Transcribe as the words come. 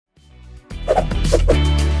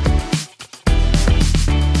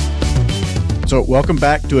So welcome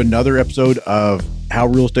back to another episode of How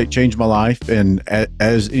Real Estate Changed My Life. And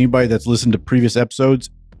as anybody that's listened to previous episodes,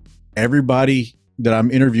 everybody that I'm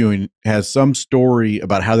interviewing has some story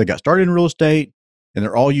about how they got started in real estate, and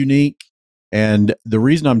they're all unique. And the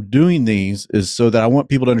reason I'm doing these is so that I want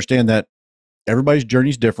people to understand that everybody's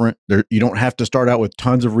journey is different. You don't have to start out with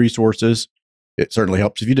tons of resources. It certainly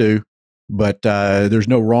helps if you do, but there's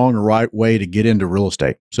no wrong or right way to get into real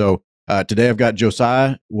estate. So today I've got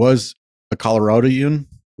Josiah, was a Coloradian,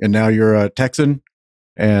 and now you're a Texan.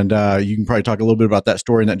 And you can probably talk a little bit about that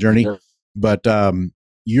story and that journey. Sure. But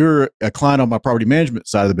you're a client on my property management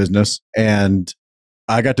side of the business, and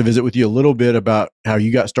I got to visit with you a little bit about how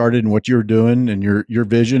you got started and what you were doing and your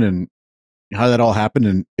vision and how that all happened.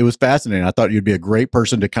 And it was fascinating. I thought you'd be a great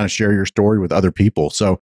person to kind of share your story with other people.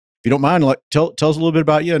 So if you don't mind, tell us a little bit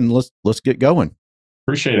about you, and let's get going.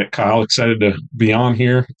 Appreciate it, Kyle. Excited to be on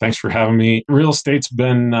here. Thanks for having me. Real estate's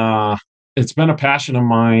been it's been a passion of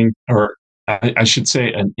mine, or I should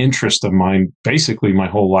say an interest of mine, basically my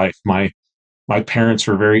whole life. My parents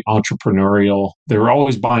were very entrepreneurial. They were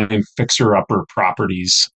always buying fixer-upper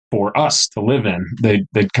properties for us to live in.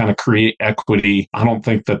 They'd kind of create equity. I don't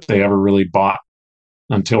think that they ever really bought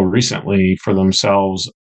until recently for themselves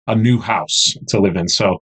a new house to live in.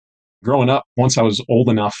 So growing up, once I was old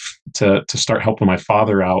enough to start helping my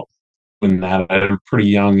father out at a pretty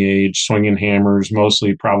young age, swinging hammers,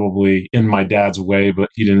 mostly probably in my dad's way, but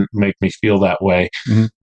he didn't make me feel that way. Mm-hmm.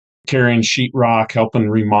 Carrying sheetrock,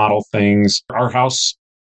 helping remodel things. Our house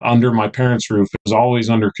under my parents' roof was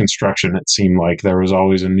always under construction. It seemed like there was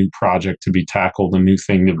always a new project to be tackled, a new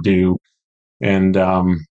thing to do. And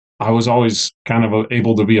I was always kind of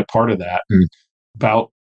able to be a part of that. And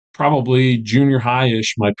about probably junior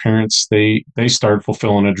high-ish, my parents, they started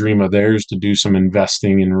fulfilling a dream of theirs to do some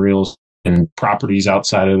investing in properties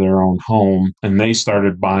outside of their own home. And they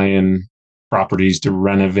started buying properties to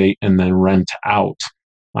renovate and then rent out.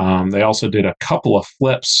 They also did a couple of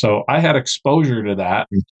flips. So I had exposure to that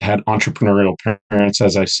and had entrepreneurial parents,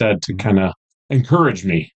 as I said, to kind of encourage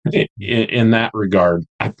me in that regard.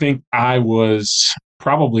 I think I was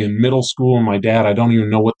probably in middle school, and my dad, I don't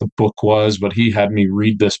even know what the book was, but he had me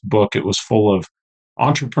read this book. It was full of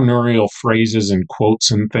entrepreneurial phrases and quotes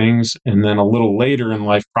and things. And then a little later in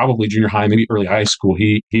life, probably junior high, maybe early high school,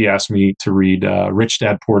 he asked me to read Rich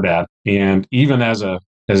Dad, Poor Dad. And even as a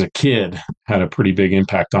kid, had a pretty big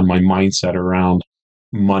impact on my mindset around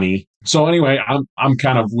money. So anyway, I'm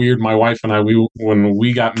kind of weird. My wife and I, when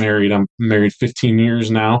we got married, I'm married 15 years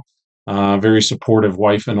now. Very supportive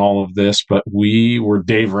wife in all of this, but we were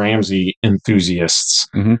Dave Ramsey enthusiasts.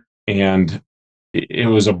 Mm-hmm. And it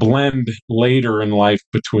was a blend later in life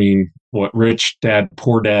between what Rich Dad,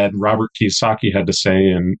 Poor Dad, Robert Kiyosaki had to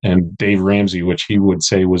say and Dave Ramsey, which he would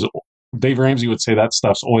say Dave Ramsey would say that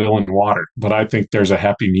stuff's oil and water, but I think there's a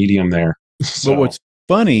happy medium there. So, but what's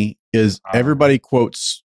funny is everybody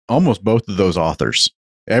quotes almost both of those authors.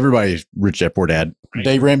 Everybody's Rich Dad, Poor Dad. Right.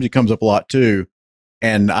 Dave Ramsey comes up a lot too.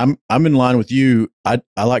 And I'm in line with you. I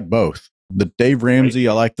like both. The Dave Ramsey,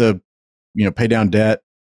 right. I like the, pay down debt,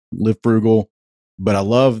 live frugal, but I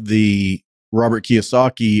love the Robert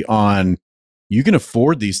Kiyosaki on you can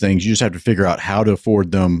afford these things. You just have to figure out how to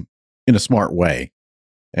afford them in a smart way.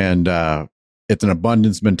 And it's an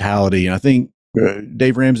abundance mentality. And I think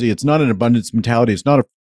Dave Ramsey, it's not an abundance mentality. It's not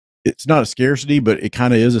a scarcity, but it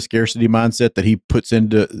kind of is a scarcity mindset that he puts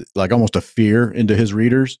into like almost a fear into his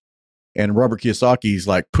readers. And Robert Kiyosaki's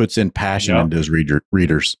like puts in passion into his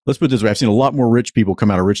readers. Let's put it this way. I've seen a lot more rich people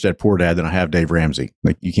come out of Rich Dad, Poor Dad than I have Dave Ramsey.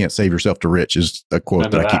 Like you can't save yourself to rich is a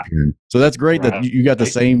quote that I keep hearing. So that's great that you got the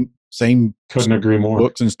same couldn't agree more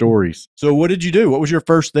books and stories. So what did you do? What was your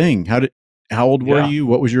first thing? How old were you?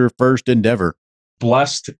 What was your first endeavor?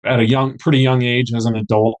 Blessed at a pretty young age as an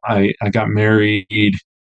adult. I got married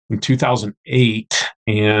in 2008.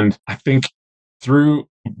 And I think through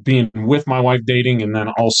being with my wife, dating, and then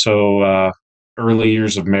also early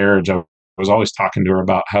years of marriage, I was always talking to her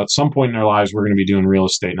about how at some point in our lives we're going to be doing real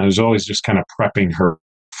estate. And I was always just kind of prepping her,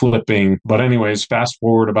 flipping. But anyways, fast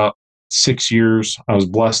forward about 6 years, I was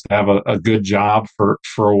blessed to have a good job for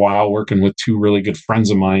a while, working with two really good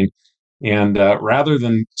friends of mine. And rather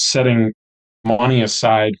than setting money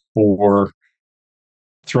aside for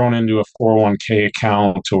thrown into a 401k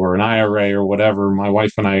account or an IRA or whatever, my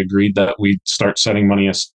wife and I agreed that we'd start setting money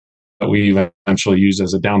aside that we eventually used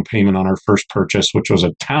as a down payment on our first purchase, which was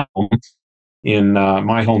a town in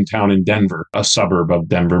my hometown in Denver, a suburb of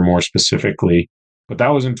Denver more specifically. But that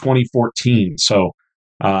was in 2014. So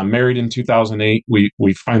married in 2008,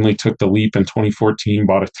 we finally took the leap in 2014,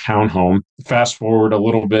 bought a townhome. Fast forward a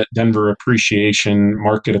little bit, Denver appreciation,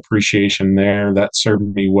 market appreciation there, that served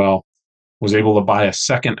me well. was able to buy a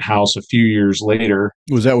second house a few years later.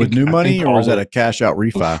 Was that with new money or was that a cash out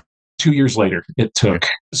refi? 2 years later it took. Okay.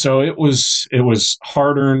 So it was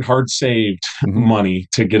hard earned, hard saved money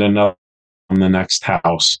to get another on the next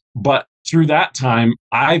house. But through that time,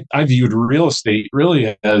 I viewed real estate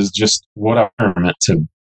really as just what I meant to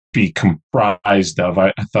be comprised of.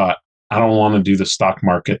 I thought, I don't want to do the stock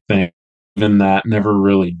market thing. Even that never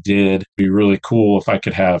really did. It'd be really cool if I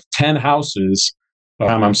could have 10 houses by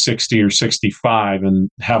the time I'm 60 or 65 and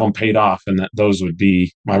have them paid off, and that those would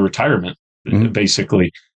be my retirement,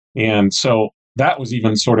 basically. And so that was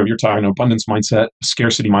even sort of, you're talking abundance mindset,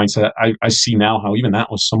 scarcity mindset. I see now how even that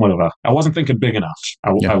was somewhat of I wasn't thinking big enough.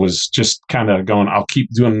 I was just kind of going, I'll keep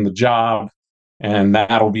doing the job and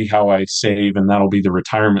that'll be how I save and that'll be the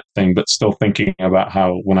retirement thing, but still thinking about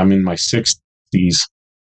how when I'm in my 60s,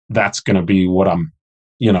 that's going to be what I'm,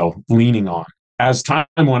 leaning on. As time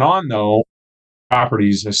went on, though,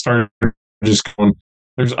 properties, I started just going,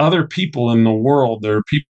 there's other people in the world. There are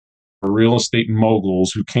people, real estate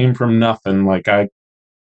moguls who came from nothing. Like I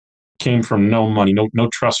came from no money, no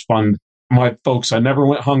trust fund. My folks, I never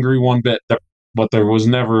went hungry one bit, but there was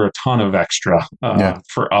never a ton of extra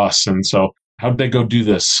for us. And so how'd they go do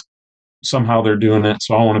this? Somehow they're doing it.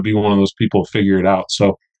 So I want to be one of those people to figure it out.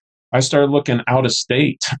 So I started looking out of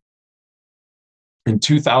state. In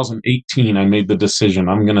 2018, I made the decision.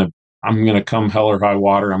 I'm gonna come hell or high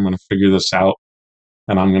water. I'm gonna figure this out,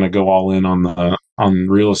 and I'm gonna go all in on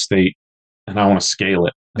real estate, and I want to scale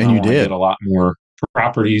it. And you did get a lot more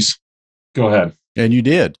properties. Go ahead. And you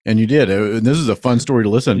did. And this is a fun story to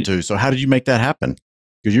listen to. So how did you make that happen?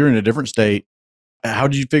 Because you're in a different state. How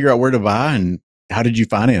did you figure out where to buy, and how did you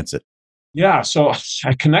finance it? Yeah, so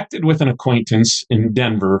I connected with an acquaintance in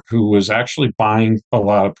Denver who was actually buying a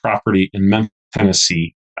lot of property in Memphis,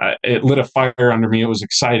 Tennessee. It lit a fire under me. It was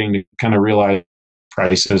exciting to kind of realize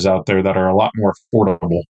prices out there that are a lot more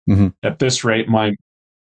affordable. At this rate, my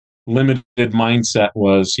limited mindset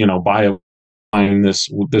was, buying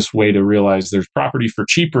this way to realize there's property for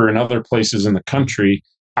cheaper in other places in the country.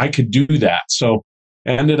 I could do that. So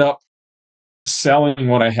I ended up selling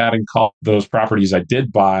what I had and called those properties I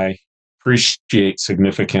did buy appreciate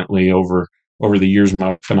significantly over the years my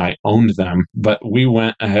wife and I owned them. But we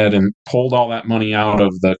went ahead and pulled all that money out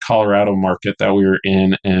of the Colorado market that we were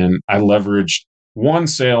in, and I leveraged one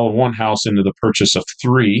sale of one house into the purchase of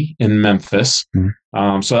 3 in Memphis.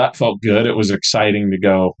 So that felt good. It was exciting to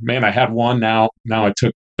go, man, I had one. Now I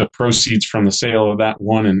took the proceeds from the sale of that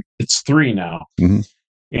one and it's 3 now.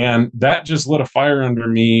 And that just lit a fire under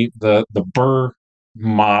me. The BRRRR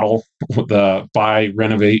model, the buy,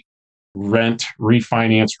 renovate, rent,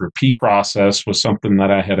 refinance, repeat process was something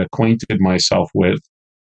that I had acquainted myself with.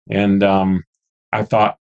 And I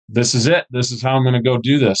thought, this is it. This is how I'm going to go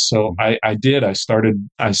do this. So I did. I started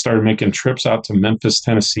making trips out to Memphis,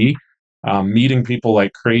 Tennessee, meeting people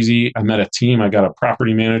like crazy. I met a team. I got a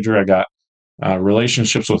property manager. I got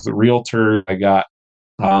relationships with the realtor. I got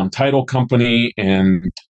title company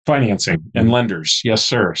and financing and lenders. Yes,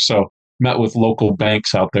 sir. So met with local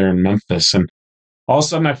banks out there in Memphis, and all of a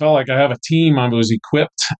sudden I felt like I have a team. I was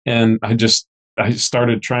equipped, and I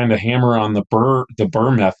started trying to hammer on the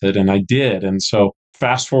BRRRR method, and I did. And so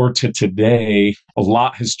fast forward to today, a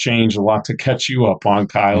lot has changed, a lot to catch you up on,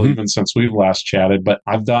 Kyle, even since we've last chatted. But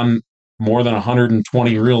I've done more than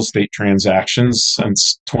 120 real estate transactions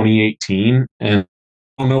since 2018, and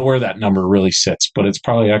I don't know where that number really sits, but it's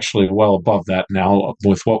probably actually well above that now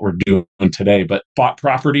with what we're doing today. But bought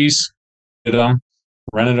properties, did them,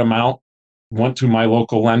 rented them out, went to my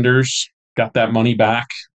local lenders, got that money back,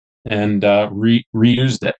 and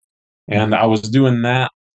reused it. And I was doing that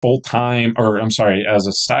as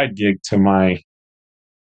a side gig to my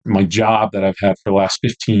job that I've had for the last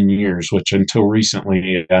 15 years, which until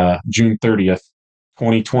recently, June 30th,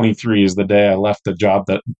 2023 is the day I left a job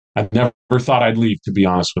that I never thought I'd leave, to be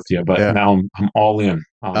honest with you. But now I'm all in.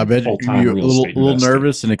 I bet you're a little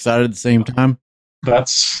nervous and excited at the same time.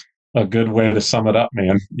 That's a good way to sum it up,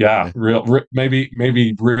 man. Yeah,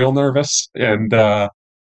 maybe real nervous and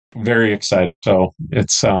very excited. So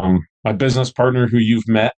it's my business partner who you've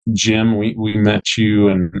met, Jim. We met you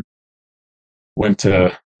and we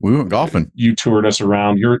went golfing. You toured us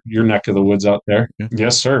around your neck of the woods out there. Yeah.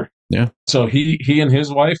 Yes, sir. Yeah. So he and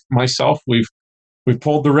his wife, myself, we've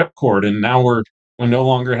pulled the ripcord, and now we no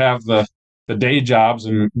longer have the day jobs,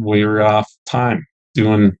 and we're off time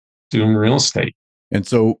doing real estate. And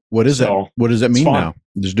so what does that mean now?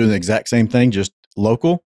 Just doing the exact same thing, just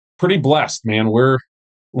local? Pretty blessed, man.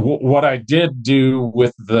 What I did do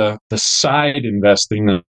with the side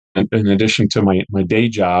investing in addition to my day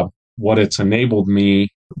job, what it's enabled me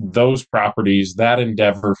those properties, that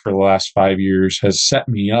endeavor for the last 5 years has set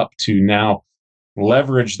me up to now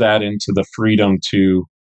leverage that into the freedom to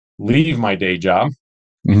leave my day job.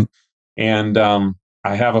 Mhm. And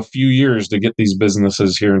I have a few years to get these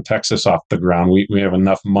businesses here in Texas off the ground. We have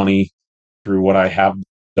enough money through what I have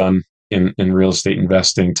done in real estate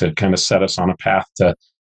investing to kind of set us on a path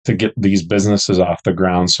to get these businesses off the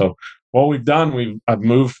ground. So what we've done, I've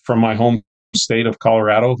moved from my home state of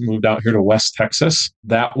Colorado, moved out here to West Texas.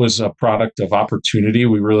 That was a product of opportunity.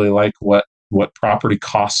 We really like what property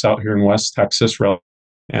costs out here in West Texas.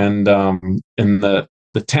 And in the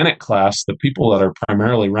tenant class, the people that are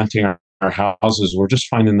primarily renting our houses, we're just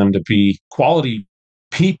finding them to be quality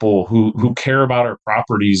people who care about our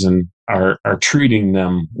properties and are treating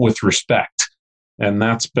them with respect. And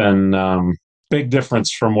that's been big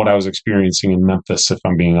difference from what I was experiencing in Memphis, if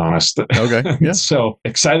I'm being honest. Okay. Yeah. So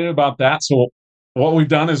excited about that. So what we've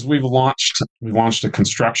done is we launched a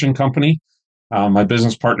construction company. My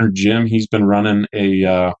business partner, Jim, he's been running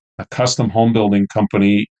a custom home building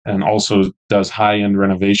company and also does high-end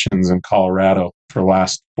renovations in Colorado for the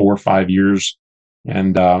last 4 or 5 years.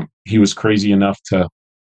 And he was crazy enough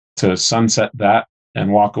to sunset that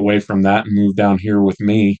and walk away from that and move down here with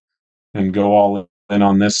me and go all in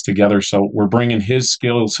on this together. So we're bringing his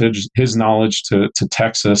skills, his knowledge to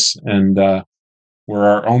Texas, and we're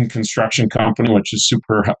our own construction company, which is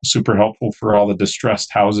super helpful for all the distressed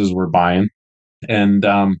houses we're buying. And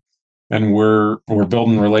we're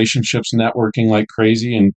building relationships, networking like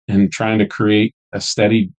crazy, and trying to create a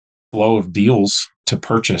steady flow of deals to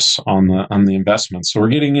purchase on the investments. So we're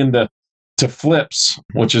getting into flips,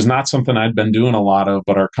 which is not something I'd been doing a lot of,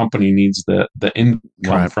 but our company needs the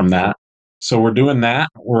income from that. So we're doing that.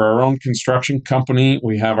 We're our own construction company.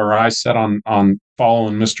 We have our eyes set on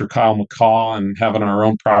following Mr. Kyle McCall and having our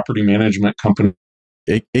own property management company.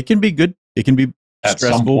 It can be good. It can be at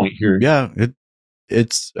stressful. Some point here. Yeah.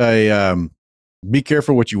 It's a, be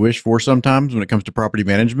careful what you wish for sometimes when it comes to property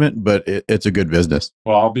management, but it's a good business.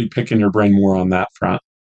 Well, I'll be picking your brain more on that front.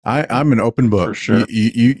 I'm an open book. For sure.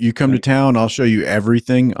 You come to town, I'll show you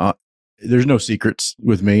everything. There's no secrets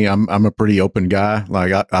with me. I'm a pretty open guy.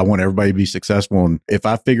 Like I want everybody to be successful. And if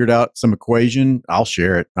I figured out some equation, I'll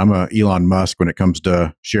share it. I'm a Elon Musk when it comes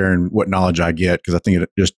to sharing what knowledge I get. Cause I think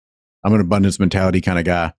I'm an abundance mentality kind of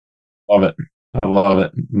guy. Love it. I love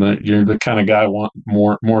it. You're the kind of guy I want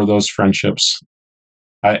more of those friendships.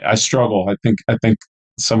 I struggle. I think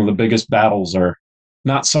some of the biggest battles are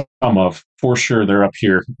not some of, for sure, they're up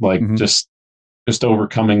here. Like just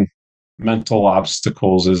overcoming mental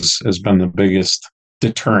obstacles has been the biggest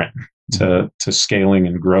deterrent to scaling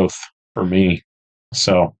and growth for me.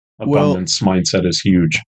 So abundance mindset is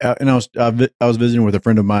huge. And I was visiting with a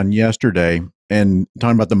friend of mine yesterday and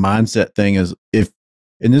talking about the mindset thing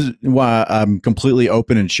and this is why I'm completely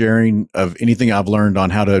open and sharing of anything I've learned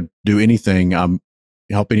on how to do anything.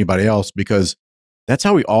 Help anybody else, because that's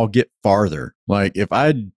how we all get farther. Like if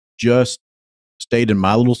I just stayed in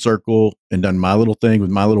my little circle and done my little thing with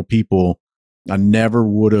my little people, I never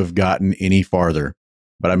would have gotten any farther.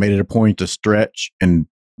 But I made it a point to stretch and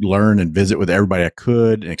learn and visit with everybody I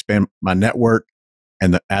could and expand my network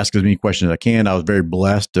and ask as many questions as I can. I was very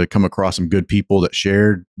blessed to come across some good people that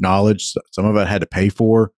shared knowledge. Some of it I had to pay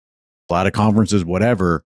for, a lot of conferences,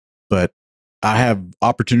 whatever. But I have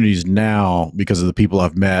opportunities now because of the people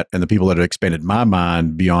I've met and the people that have expanded my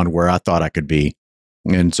mind beyond where I thought I could be.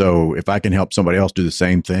 And so if I can help somebody else do the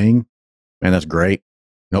same thing, man, that's great.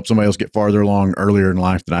 Help somebody else get farther along earlier in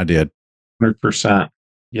life than I did. 100%.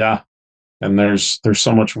 Yeah. And there's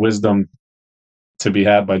so much wisdom to be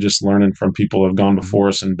had by just learning from people who have gone before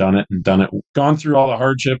us and done it, gone through all the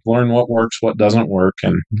hardship, learn what works, what doesn't work.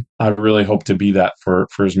 And I really hope to be that for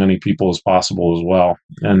as many people as possible as well.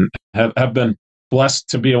 And have been blessed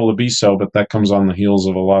to be able to be so, but that comes on the heels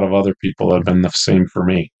of a lot of other people that have been the same for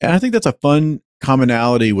me. And I think that's a fun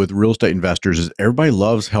commonality with real estate investors is everybody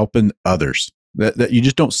loves helping others. That you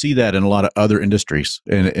just don't see that in a lot of other industries.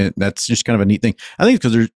 And that's just kind of a neat thing. I think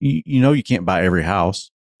it's because you can't buy every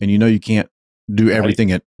house and you can't do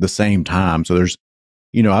everything at the same time. So there's,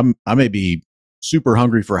 I may be super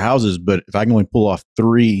hungry for houses, but if I can only pull off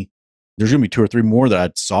 3, there's going to be 2 or 3 more that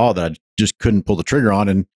I saw that I just couldn't pull the trigger on.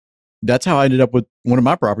 And that's how I ended up with one of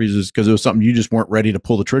my properties, is because it was something you just weren't ready to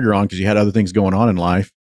pull the trigger on because you had other things going on in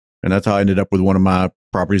life. And that's how I ended up with one of my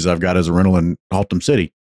properties I've got as a rental in Haltom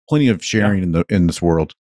City. Plenty of sharing in this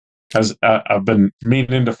world. Because I've been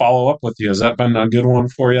meaning to follow up with you. Has that been a good one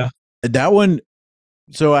for you? That one.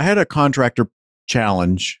 So I had a contractor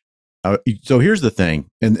challenge. So here's the thing,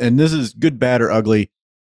 and this is good, bad, or ugly.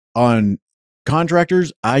 On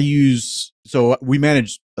contractors, so we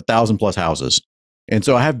manage 1,000+ houses. And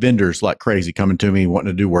so I have vendors like crazy coming to me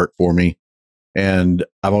wanting to do work for me. And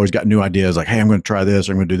I've always got new ideas like, hey, I'm going to try this,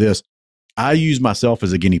 or I'm going to do this. I use myself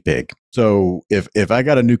as a guinea pig. So if I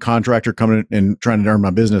got a new contractor coming in and trying to earn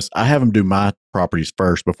my business, I have them do my properties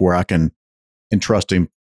first before I can entrust him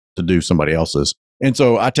to do somebody else's. And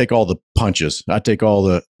so I take all the punches. I take all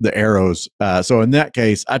the arrows. So in that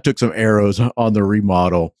case, I took some arrows on the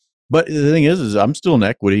remodel. But the thing is I'm still in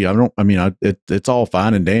equity. It's all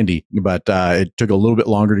fine and dandy, but it took a little bit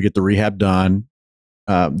longer to get the rehab done.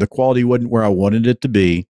 The quality wasn't where I wanted it to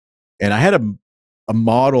be. And I had a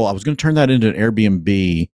model. I was going to turn that into an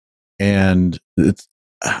Airbnb, and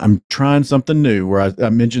I'm trying something new where I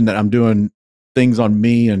mentioned that I'm doing things on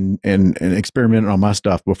me and experimenting on my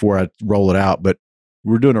stuff before I roll it out. But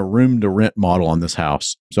we're doing a room to rent model on this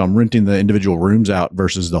house. So I'm renting the individual rooms out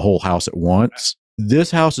versus the whole house at once.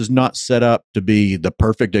 This house is not set up to be the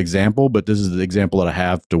perfect example, but this is the example that I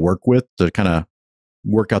have to work with to kind of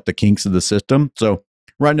work out the kinks of the system. So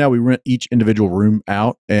right now we rent each individual room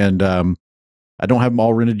out, and I don't have them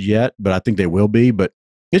all rented yet, but I think they will be. But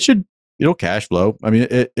it'll cash flow. I mean,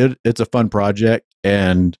 it's a fun project,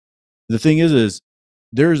 and the thing is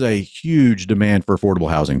there's a huge demand for affordable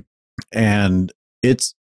housing, and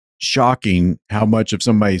it's shocking how much of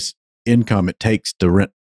somebody's income it takes to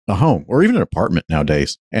rent a home or even an apartment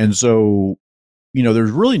nowadays. And so,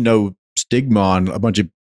 there's really no stigma on a bunch of,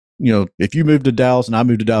 if you move to Dallas and I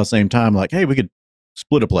moved to Dallas at the same time, like, hey, we could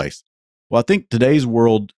split a place. Well, I think today's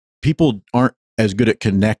world, people aren't as good at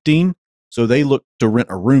connecting. So they look to rent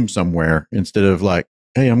a room somewhere instead of like,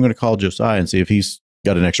 hey, I'm going to call Josiah and see if he's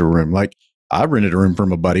got an extra room. Like I rented a room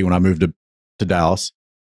from a buddy when I moved to Dallas.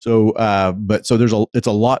 So, it's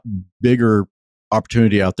a lot bigger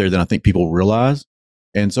opportunity out there than I think people realize.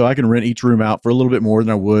 And so I can rent each room out for a little bit more than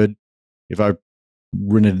I would if I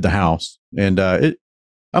rented the house. And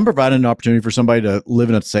I'm providing an opportunity for somebody to live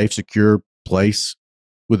in a safe, secure place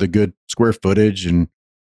with a good square footage. And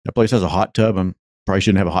that place has a hot tub. I probably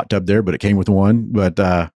shouldn't have a hot tub there, but it came with one. But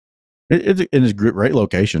it's a great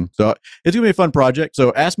location. So it's going to be a fun project.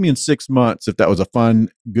 So ask me in 6 months if that was a fun,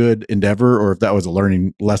 good endeavor or if that was a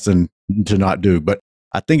learning lesson to not do. But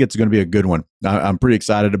I think it's going to be a good one. I'm pretty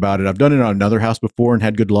excited about it. I've done it on another house before and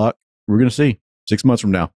had good luck. We're going to see 6 months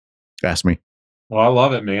from now. Ask me. Well, I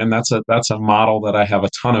love it, man. That's a model that I have a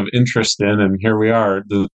ton of interest in. And here we are,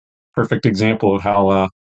 the perfect example of how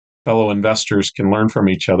fellow investors can learn from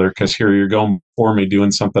each other, because here you're going for me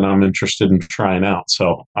doing something I'm interested in trying out.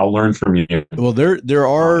 So I'll learn from you. Well, there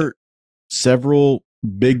are several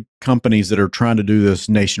big companies that are trying to do this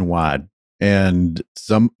nationwide, and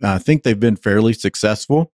I think they've been fairly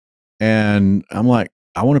successful. And I'm like,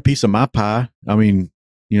 I want a piece of my pie. I mean,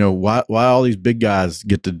 why all these big guys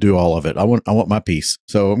get to do all of it? I want my piece.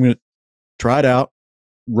 So I'm going to try it out,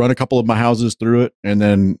 run a couple of my houses through it, and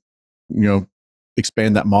then,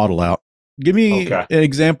 expand that model out. Give me an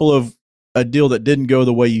example of a deal that didn't go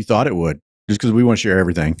the way you thought it would, just because we want to share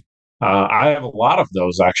everything. I have a lot of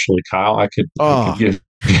those actually, Kyle. I could give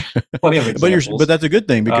plenty of examples. But that's a good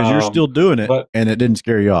thing because you're still doing it, and it didn't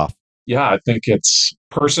scare you off. Yeah, I think it's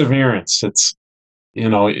perseverance. It's,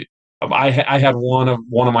 I had one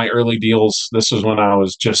of my early deals. This was when I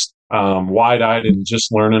was just wide-eyed and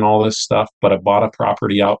just learning all this stuff. But I bought a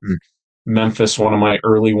property out in Memphis, one of my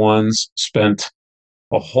early ones. Spent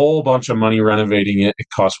a whole bunch of money renovating it. It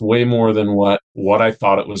cost way more than what I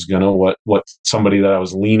thought it was gonna. What somebody that I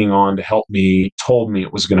was leaning on to help me told me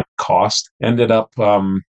it was gonna cost. Ended up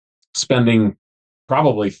spending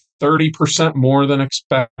probably 30% more than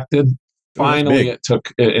expected. Finally, it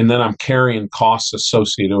took, and then I'm carrying costs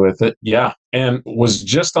associated with it. Yeah, and was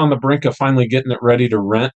just on the brink of finally getting it ready to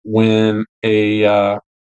rent when a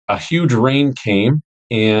huge rain came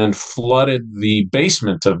and flooded the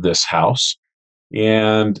basement of this house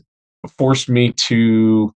and forced me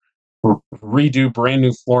to redo brand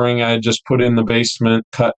new flooring I had just put in the basement,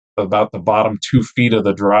 cut about the bottom 2 feet of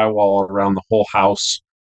the drywall around the whole house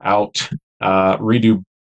out,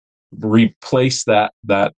 replace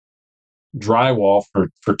that drywall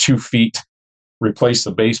for 2 feet, replace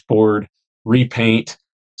the baseboard, repaint.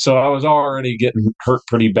 So I was already getting hurt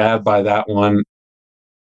pretty bad by that one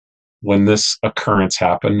when this occurrence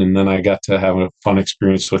happened. And then I got to have a fun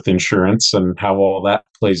experience with insurance and how all that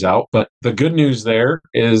plays out. But the good news there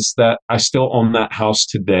is that I still own that house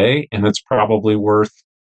today, and it's probably worth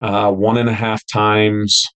 1.5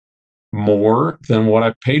 times more than what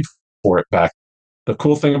I paid for it back. The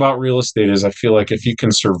cool thing about real estate is I feel like if you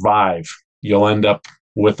can survive, you'll end up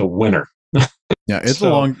with a winner. Yeah,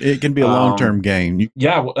 it can be a long-term gain.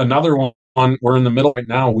 Yeah, another one, we're in the middle right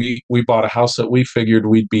now. We bought a house that we figured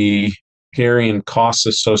we'd be carrying costs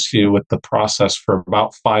associated with the process for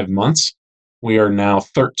about 5 months. We are now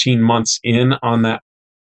 13 months in on that.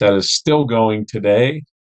 That is still going today.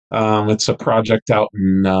 It's a project out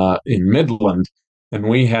in Midland, and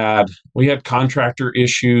we had contractor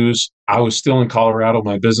issues. I was still in Colorado.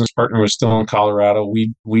 My business partner was still in Colorado.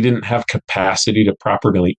 We didn't have capacity to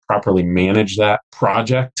properly manage that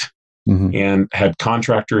project, and had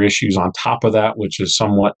contractor issues on top of that, which is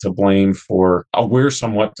somewhat to blame for. We're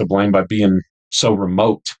somewhat to blame by being so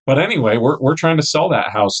remote. But anyway, we're trying to sell that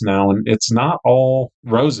house now, and it's not all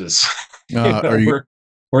roses.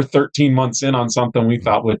 We're 13 months in on something we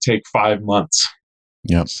thought would take 5 months.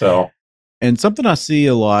 Yeah. So, and something I see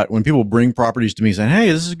a lot when people bring properties to me saying, "Hey,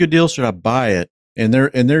 this is a good deal. Should I buy it?" And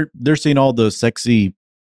they're seeing all the sexy,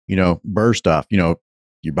 BRRRR stuff.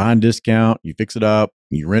 You're buying discount, you fix it up,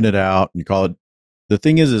 you rent it out, and you call it. The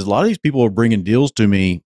thing is a lot of these people are bringing deals to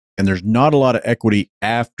me, and there's not a lot of equity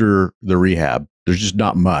after the rehab. There's just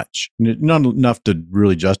not much, not enough to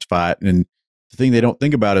really justify it. And the thing they don't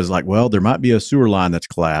think about is like, well, there might be a sewer line that's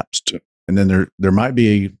collapsed, and then there might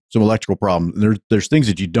be some electrical problems. There's things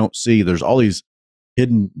that you don't see. There's all these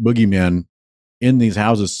hidden boogeymen in these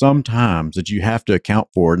houses sometimes that you have to account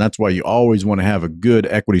for, and that's why you always want to have a good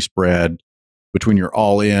equity spread between your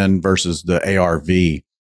all-in versus the ARV,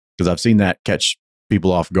 because I've seen that catch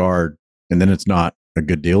people off guard, and then it's not a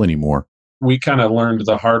good deal anymore. We kind of learned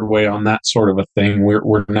the hard way on that sort of a thing.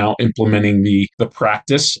 We're now implementing the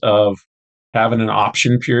practice of having an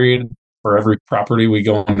option period for every property we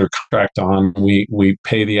go under contract on. We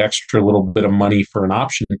pay the extra little bit of money for an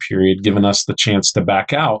option period, giving us the chance to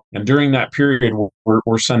back out. And during that period,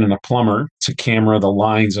 we're sending a plumber to camera the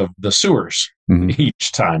lines of the sewers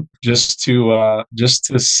each time, just to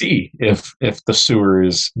see if the sewer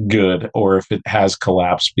is good or if it has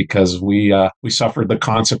collapsed, because we suffered the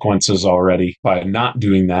consequences already by not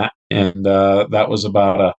doing that. And that was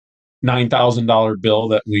about a $9,000 bill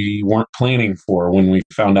that we weren't planning for when we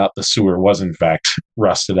found out the sewer was in fact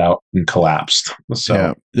rusted out and collapsed. So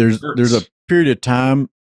yeah, there's a period of time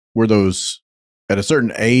where those, at a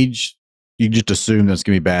certain age, you just assume that's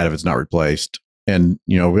going to be bad if it's not replaced. And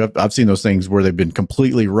I've seen those things where they've been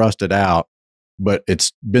completely rusted out, but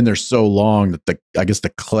it's been there so long that I guess the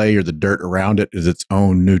clay or the dirt around it is its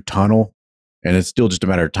own new tunnel, and it's still just a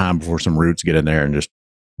matter of time before some roots get in there and just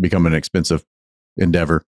become an expensive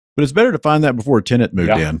endeavor. But it's better to find that before a tenant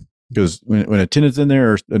moved in, because when a tenant's in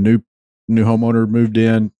there or a new homeowner moved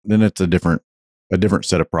in, then it's a different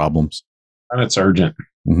set of problems. And it's urgent.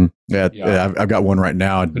 Mm-hmm. Yeah, I've got one right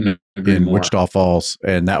now in Wichita Falls,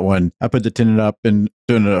 and that one I put the tenant up and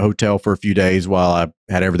in a hotel for a few days while I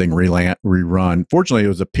had everything rerun. Fortunately,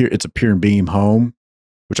 it's a pier and beam home,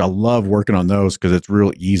 which I love working on those because it's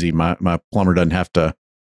real easy. My plumber doesn't have to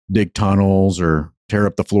dig tunnels or tear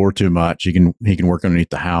up the floor too much. He can work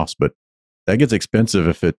underneath the house, but that gets expensive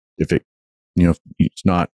if it's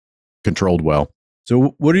not controlled well.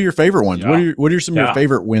 So what are your favorite ones? Yeah. What are some of your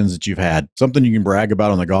favorite wins that you've had? Something you can brag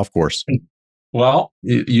about on the golf course? Well,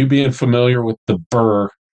 you being familiar with the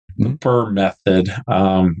BRRRR method,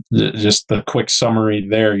 just the quick summary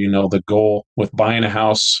there, the goal with buying a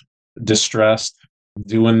house distressed,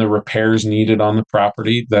 doing the repairs needed on the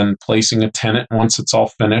property, then placing a tenant once it's all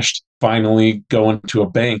finished, finally going to a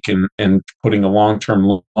bank and putting a long-term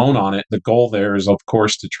loan on it. The goal there is, of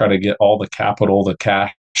course, to try to get all the capital, the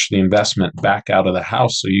cash, the investment back out of the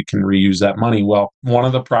house so you can reuse that money. Well, one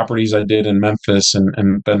of the properties I did in Memphis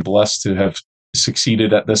and been blessed to have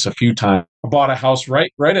succeeded at this a few times, I bought a house right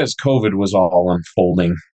as COVID was all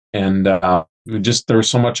unfolding. And there was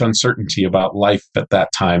so much uncertainty about life at that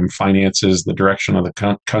time, finances, the direction of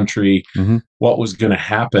the country, what was going to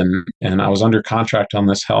happen. And I was under contract on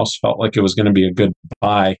this house, felt like it was going to be a good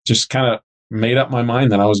buy, just kind of made up my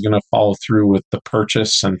mind that I was going to follow through with the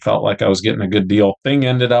purchase and felt like I was getting a good deal. Thing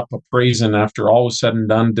ended up appraising after all was said and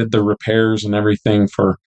done, did the repairs and everything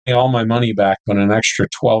for all my money back, but an extra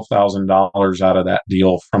 $12,000 out of that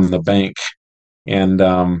deal from the bank. And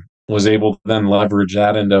was able to then leverage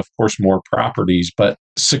that into, of course, more properties, but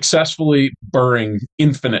successfully BRRRRing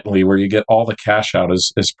infinitely where you get all the cash out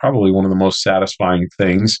is probably one of the most satisfying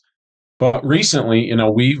things. But recently,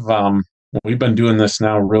 we've been doing this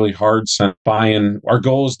now really hard since buying. Our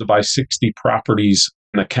goal is to buy 60 properties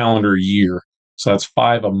in a calendar year. So that's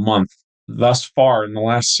 5 a month. Thus far, in the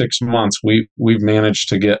last 6 months, we've managed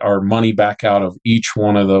to get our money back out of each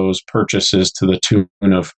one of those purchases to the tune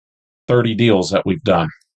of 30 deals that we've done.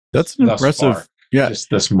 That's an impressive, just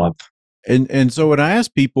this month. And so when I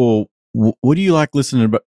ask people, what do you like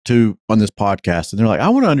listening to on this podcast? And they're like, I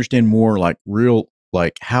want to understand more, like real,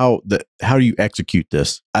 like how do you execute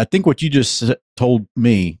this? I think what you just told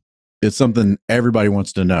me is something everybody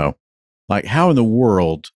wants to know. Like, how in the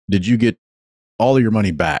world did you get all of your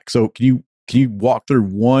money back? So can you walk through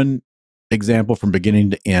one example from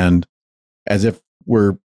beginning to end as if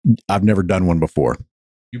I've never done one before?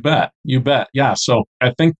 You bet. You bet. Yeah. So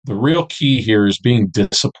I think the real key here is being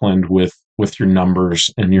disciplined with your numbers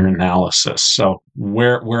and your analysis. So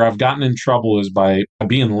where I've gotten in trouble is by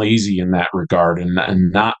being lazy in that regard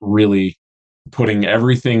and not really putting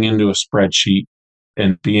everything into a spreadsheet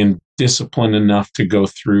and being disciplined enough to go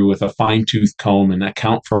through with a fine-tooth comb and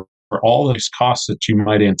account for all those costs that you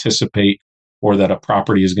might anticipate or that a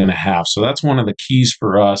property is going to have. So that's one of the keys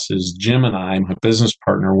for us is Jim and I, my business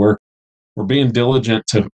partner, we're being diligent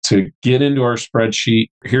to get into our spreadsheet.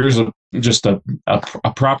 Here's just a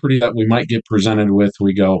property that we might get presented with.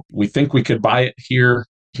 We think we could buy it here.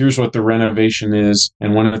 Here's what the renovation is.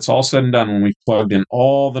 And when it's all said and done, when we plugged in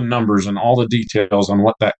all the numbers and all the details on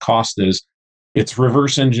what that cost is, it's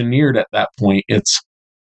reverse engineered at that point.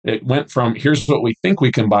 It went from here's what we think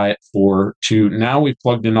we can buy it for to now we've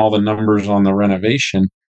plugged in all the numbers on the renovation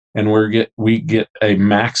and we get a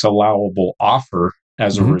max allowable offer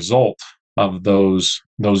as a result of those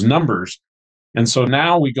numbers. And so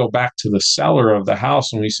now we go back to the seller of the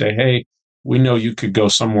house and we say, hey, we know you could go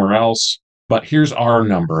somewhere else, but here's our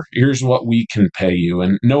number. Here's what we can pay you.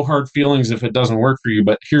 And no hard feelings if it doesn't work for you,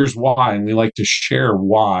 but here's why. And we like to share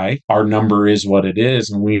why our number is what it is.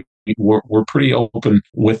 And we're pretty open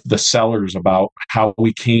with the sellers about how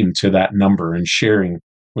we came to that number and sharing.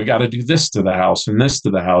 We got to do this to the house and this to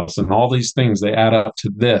the house and all these things, they add up to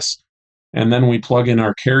this. And then we plug in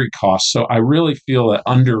our carry costs. So I really feel that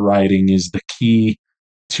underwriting is the key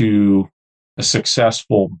to a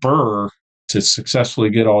successful BRRRR to successfully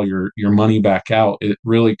get all your money back out. It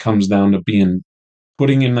really comes down to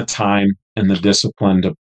putting in the time and the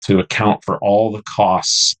discipline to account for all the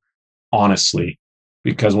costs honestly.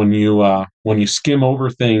 Because when you skim over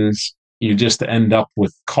things, you just end up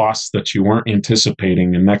with costs that you weren't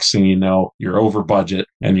anticipating. And next thing you know, you're over budget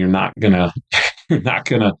and you're not gonna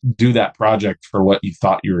do that project for what you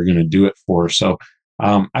thought you were going to do it for. So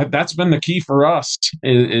that's been the key for us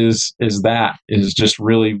is just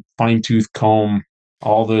really fine tooth comb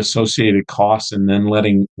all the associated costs and then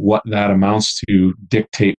letting what that amounts to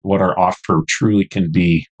dictate what our offer truly can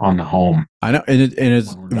be on the home. I know, and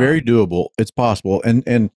it's very doable. It's possible,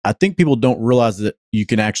 and I think people don't realize that you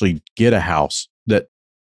can actually get a house that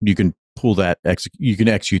you can you can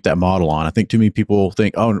execute that model on. I think too many people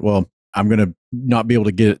think, oh, well, I'm going to not be able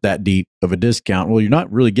to get it that deep of a discount. Well, you're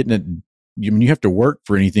not really getting it. You have to work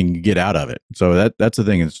for anything you get out of it. So that's the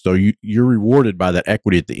thing. So you're rewarded by that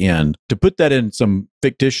equity at the end. To put that in some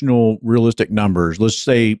fictional, realistic numbers, let's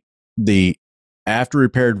say the after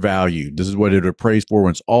repaired value, this is what it would appraise for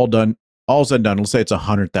when it's all done, all said and done. Let's say it's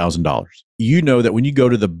 $100,000. You know that when you go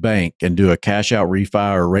to the bank and do a cash out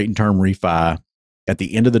refi or rate and term refi, at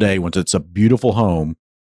the end of the day, once it's a beautiful home,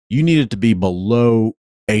 you need it to be below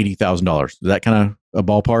 $80,000. Is that kind of a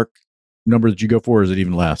ballpark number that you go for, or is it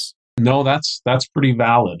even less? No, that's pretty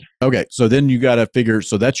valid. Okay, so then you got to figure.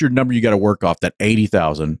 So that's your number you got to work off, that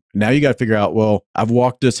 80,000. Now you got to figure out. Well, I've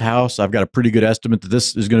walked this house. I've got a pretty good estimate that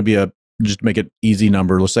this is going to be just to make it easy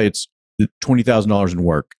number. Let's say it's $20,000 in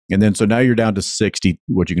work, and then so now you're down to 60.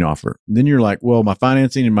 What you can offer. And then you're like, well, my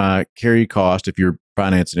financing and my carry cost, if you're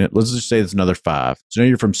financing it, let's just say it's another 5. So now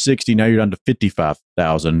you're from 60. Now you're down to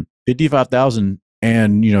 55,000. 55,000,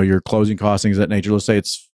 and your closing costs, things of that nature. Let's say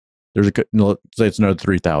it's another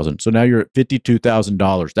 3,000. So now you're at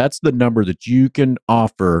 $52,000. That's the number that you can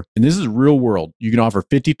offer. And this is real world. You can offer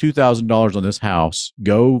 $52,000 on this house,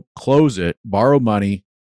 go close it, borrow money,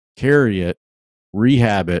 carry it,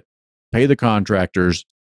 rehab it, pay the contractors.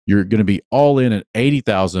 You're going to be all in at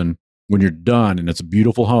 $80,000 when you're done. And it's a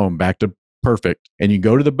beautiful home, back to perfect. And you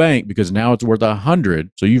go to the bank because now it's worth $100,000.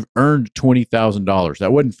 So you've earned $20,000.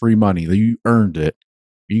 That wasn't free money. You earned it.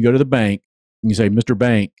 You go to the bank and you say, Mr.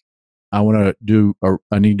 Bank, I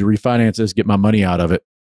need to refinance this, get my money out of it,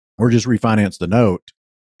 or just refinance the note.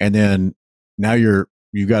 And then now you've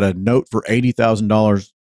got a note for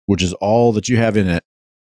 $80,000, which is all that you have in it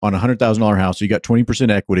on a $100,000 house. So you got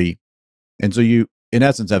 20% equity. And so you, in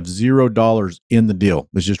essence, have $0 in the deal.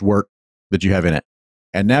 It's just work that you have in it.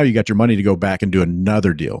 And now you got your money to go back and do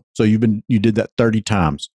another deal. So you did that 30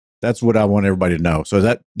 times. That's what I want everybody to know. So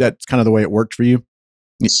that's kind of the way it worked for you.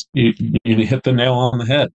 You hit the nail on the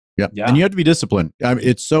head. Yeah. And you have to be disciplined. I mean,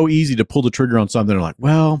 it's so easy to pull the trigger on something like,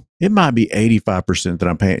 well, it might be 85% that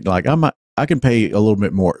I'm paying. Like I can pay a little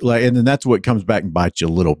bit more. And then that's what comes back and bites you a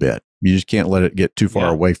little bit. You just can't let it get too far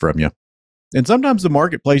away from you. And sometimes the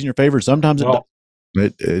market plays in your favor. Sometimes it doesn't.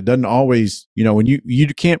 It doesn't always, when you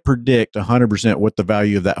can't predict 100% what the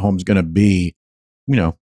value of that home is going to be,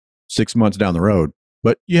 6 months down the road,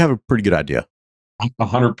 but you have a pretty good idea.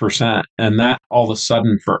 100%. And that all of a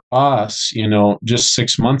sudden for us, just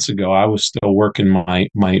 6 months ago, I was still working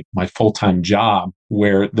my full-time job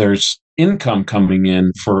where there's income coming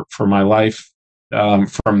in for my life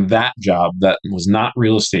from that job that was not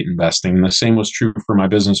real estate investing. And the same was true for my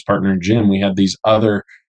business partner, Jim. We had these other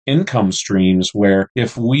income streams where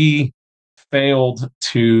if we failed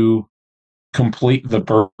to complete the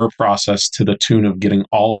BRRRR process to the tune of getting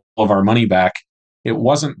all of our money back, it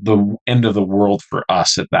wasn't the end of the world for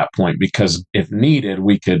us at that point, because if needed,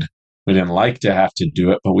 we didn't like to have to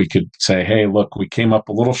do it, but we could say, hey, look, we came up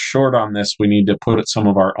a little short on this. We need to put some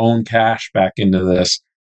of our own cash back into this.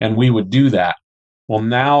 And we would do that. Well,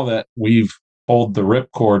 now that we've pulled the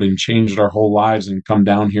ripcord and changed our whole lives and come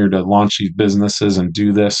down here to launch these businesses and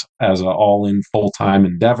do this as an all-in full-time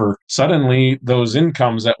endeavor, suddenly those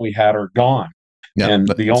incomes that we had are gone. Yeah, and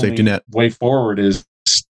the only way forward is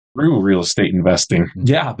through real estate investing.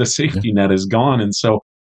 Yeah, the safety net is gone. And so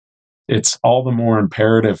it's all the more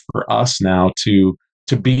imperative for us now to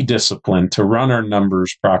be disciplined, to run our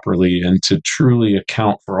numbers properly, and to truly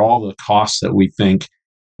account for all the costs that we think,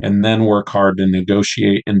 and then work hard to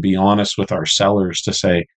negotiate and be honest with our sellers to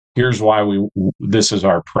say, here's why this is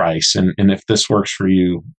our price. And if this works for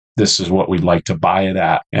you, this is what we'd like to buy it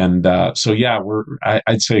at. And so, yeah,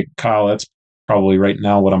 I'd say, Kyle, that's probably right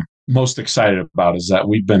now what I'm most excited about, is that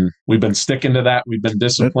we've been sticking to that. We've been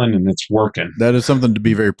disciplined, and it's working. That is something to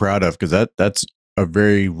be very proud of, because that's a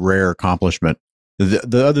very rare accomplishment.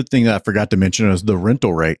 The other thing that I forgot to mention is the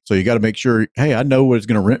rental rate. So you got to make sure, hey, I know what it's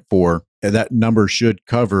going to rent for, and that number should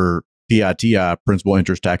cover PITI, principal,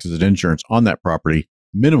 interest, taxes, and insurance on that property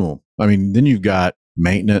minimum. I mean, then you've got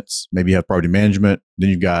maintenance, maybe you have property management,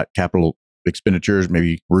 then you've got capital expenditures,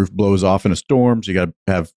 maybe roof blows off in a storm, so you got to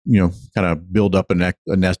have, kind of build up a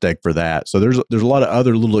nest egg for that. So there's a lot of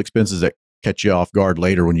other little expenses that catch you off guard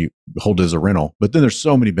later when you hold it as a rental. But then there's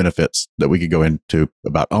so many benefits that we could go into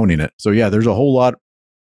about owning it. So yeah, there's a whole lot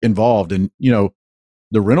involved. And the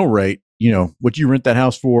rental rate, what you rent that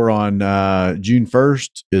house for on June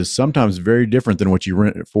 1st is sometimes very different than what you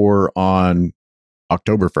rent it for on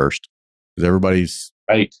October 1st, because everybody's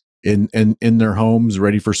right in their homes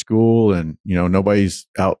ready for school, and nobody's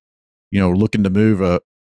out looking to move a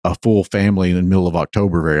full family in the middle of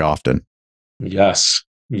October very often. Yes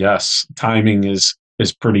Timing is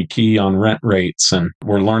pretty key on rent rates, and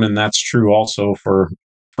we're learning that's true also for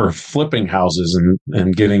flipping houses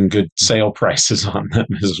and getting good sale prices on them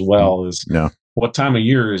as well. Is what time of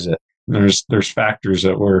year is it? There's factors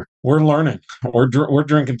that we're learning. We're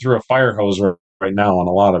drinking through a fire hose right now on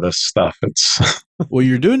a lot of this stuff. It's well,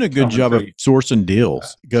 you're doing a good job of sourcing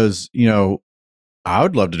deals, because I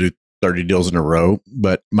would love to do 30 deals in a row,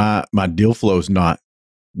 but my deal flow is not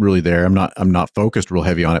really there. I'm not focused real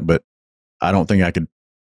heavy on it, but I don't think I could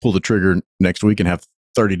pull the trigger next week and have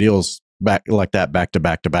 30 deals back like that, back to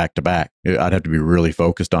back to back to back. I'd have to be really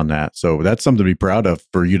focused on that. So that's something to be proud of,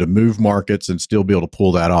 for you to move markets and still be able to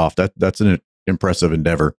pull that off. That's an impressive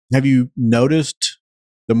endeavor. Have you noticed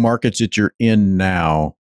the markets that you're in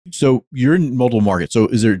now? So you're in multiple markets. So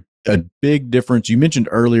is there a big difference? You mentioned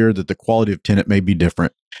earlier that the quality of tenant may be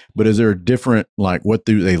different, but is there a different, like, what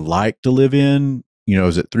do they like to live in?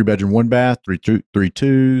 Is it 3-bedroom, 1-bath,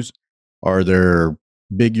 3-2s? Are there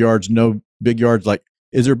big yards, no big yards? Like,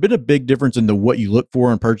 is there been a big difference in what you look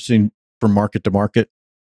for in purchasing from market to market?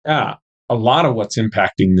 Yeah, a lot of what's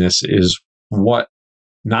impacting this is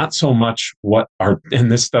not so much what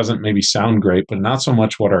and this doesn't maybe sound great, but not so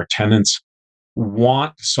much what our tenants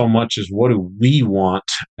want so much as what do we want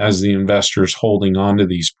as the investors holding on to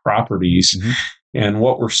these properties. Mm-hmm. And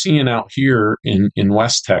what we're seeing out here in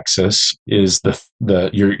West Texas is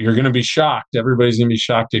you're going to be shocked. Everybody's going to be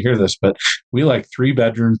shocked to hear this, but we like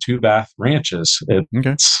 3-bedroom, 2-bath ranches.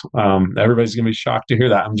 Everybody's going to be shocked to hear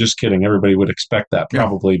that. I'm just kidding. Everybody would expect that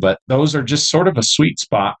probably, but those are just sort of a sweet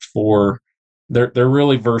spot for. They're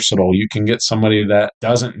really versatile. You can get somebody that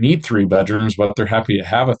doesn't need 3 bedrooms, but they're happy to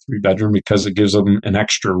have a 3-bedroom because it gives them an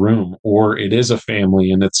extra room. Or it is a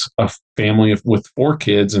family, and it's a family with 4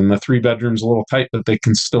 kids, and the 3-bedroom's a little tight, but they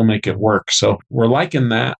can still make it work. So we're liking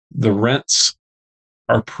that. The rents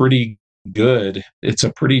are pretty good. It's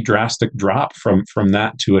a pretty drastic drop from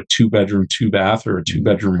that to a 2-bedroom, 2-bath, or a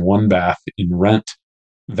 2-bedroom, 1-bath in rent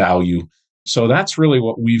value. So that's really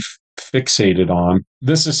what we've fixated on.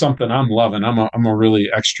 This is something I'm loving. I'm a really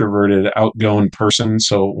extroverted, outgoing person.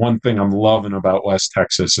 So one thing I'm loving about West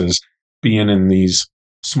Texas is being in these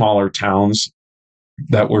smaller towns.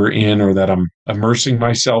 that we're in or that I'm immersing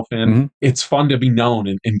myself in. Mm-hmm. It's fun to be known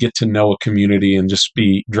and get to know a community and just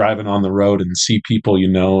be driving on the road and see people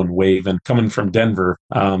and wave. And coming from Denver,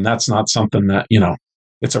 that's not something that,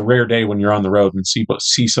 it's a rare day when you're on the road and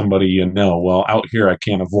see somebody Well, out here, I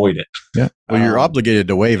can't avoid it. Yeah. Well, you're obligated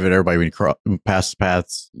to wave at everybody when you pass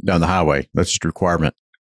paths down the highway. That's just a requirement.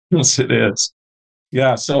 Yes, it is.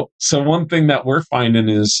 Yeah. So one thing that we're finding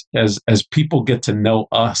is as people get to know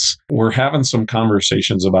us, we're having some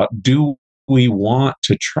conversations about, do we want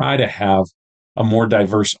to try to have a more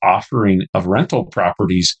diverse offering of rental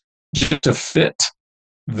properties just to fit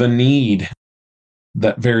the need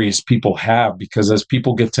that various people have? Because as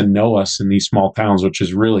people get to know us in these small towns, which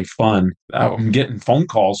is really fun, I'm getting phone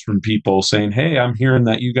calls from people saying, "Hey, I'm hearing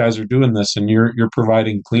that you guys are doing this and you're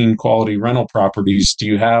providing clean quality rental properties. Do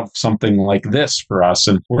you have something like this for us?"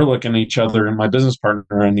 And we're looking at each other and my business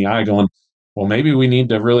partner in the eye going, "Well, maybe we need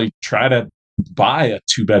to really try to buy a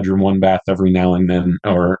 2-bedroom, 1-bath every now and then,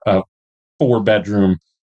 or a 4-bedroom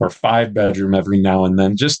or 5-bedroom every now and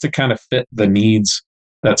then, just to kind of fit the needs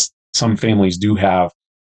that some families do have."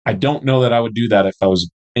 I don't know that I would do that if I was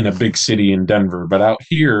in a big city in Denver, but out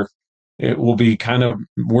here, it will be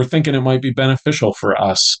we're thinking it might be beneficial for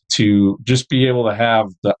us to just be able to have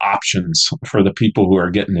the options for the people who are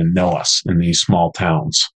getting to know us in these small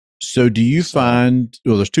towns. So do you find,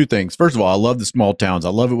 well, there's two things. First of all, I love the small towns. I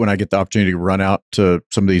love it when I get the opportunity to run out to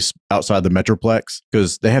some of these outside the Metroplex,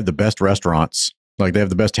 because they have the best restaurants. Like, they have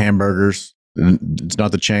the best hamburgers. It's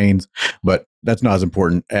not the chains, but that's not as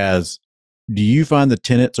important as, do you find the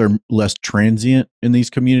tenants are less transient in these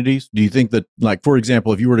communities? Do you think that, like, for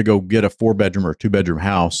example, if you were to go get a 4-bedroom or 2-bedroom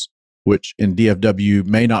house, which in DFW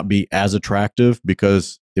may not be as attractive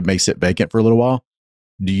because it may sit vacant for a little while,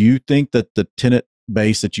 do you think that the tenant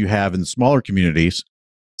base that you have in smaller communities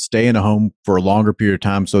stay in a home for a longer period of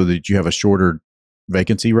time so that you have a shorter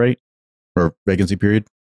vacancy rate or vacancy period?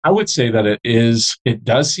 I would say that it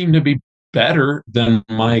does seem to be better than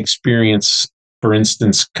my experience. For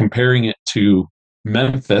instance, comparing it to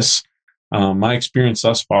Memphis, my experience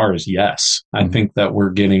thus far is yes. I think that we're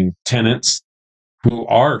getting tenants who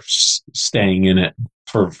are staying in it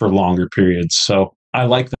for longer periods. So I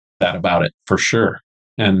like that about it for sure.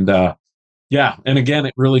 And yeah, and again,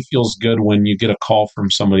 it really feels good when you get a call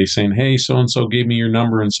from somebody saying, "Hey, so and so gave me your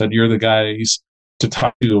number and said you're the guys to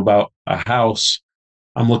talk to about a house.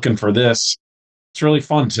 I'm looking for this." It's really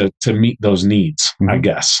fun to meet those needs. I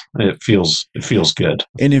guess it feels good.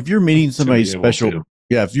 And if you're meeting somebody special,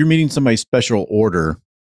 if you're meeting somebody special order,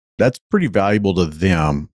 that's pretty valuable to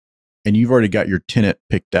them. And you've already got your tenant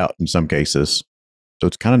picked out in some cases, so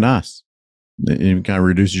it's kind of nice. It kind of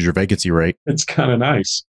reduces your vacancy rate. It's kind of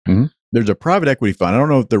nice. There's a private equity fund. I don't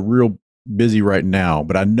know if they're real busy right now,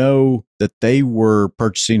 but I know that they were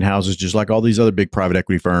purchasing houses just like all these other big private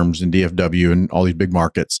equity firms in DFW and all these big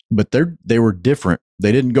markets. But they were different.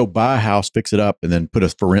 They didn't go buy a house, fix it up, and then put a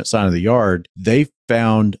for rent sign in the yard. They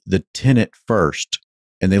found the tenant first,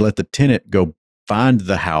 and they let the tenant go find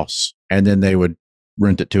the house, and then they would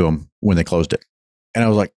rent it to them when they closed it. And I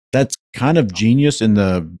was like, that's kind of genius.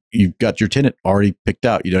 You've got your tenant already picked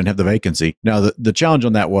out. You don't have the vacancy. Now, the challenge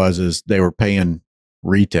on that is they were paying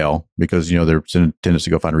retail because, they're sending tenants to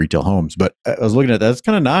go find retail homes. But I was looking at that. It's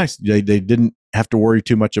kind of nice. They didn't have to worry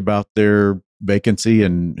too much about their vacancy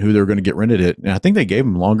and who they were going to get rented it. And I think they gave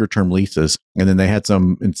them longer term leases. And then they had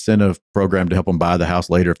some incentive program to help them buy the house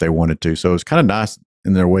later if they wanted to. So it's kind of nice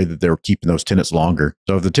in their way that they were keeping those tenants longer.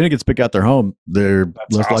 So if the tenant gets to pick out their home, they're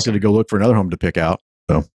less likely to go look for another home to pick out.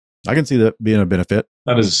 So I can see that being a benefit.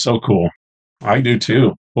 That is so cool. I do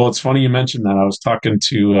too. Well, it's funny you mentioned that. I was talking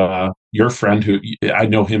to your friend who I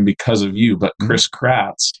know him because of you, but Chris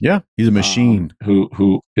Kratz. Yeah, he's a machine.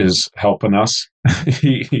 Who is helping us.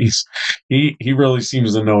 he really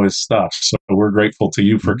seems to know his stuff. So we're grateful to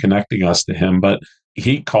you for connecting us to him. But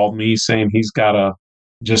he called me saying he's got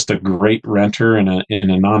just a great renter in a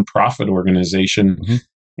nonprofit organization,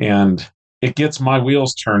 and it gets my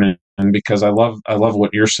wheels turning. And because I love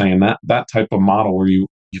what you're saying, that type of model where you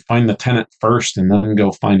find the tenant first and then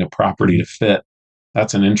go find a property to fit.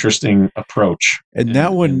 That's an interesting approach. And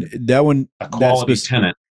that one, a quality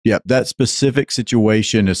tenant. Yeah, that specific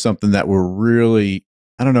situation is something that we're really,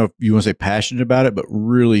 I don't know if you want to say passionate about it, but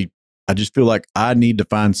really, I just feel like I need to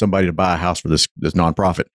find somebody to buy a house for this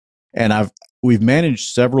nonprofit. And we've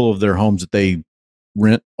managed several of their homes that they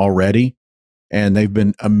rent already, and they've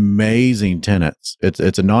been amazing tenants. It's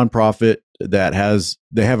a nonprofit that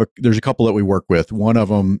there's a couple that we work with. One of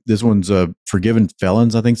them, this one's a Forgiven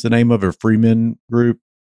Felons, I think is the name of it, Freeman Group.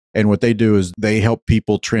 And what they do is they help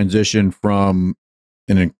people transition from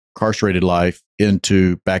an incarcerated life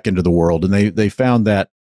back into the world. And they found that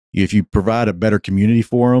if you provide a better community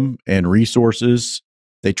for them and resources,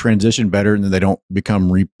 they transition better, and then they don't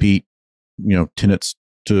become repeat, tenants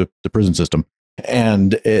to the prison system.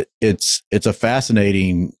 And it's a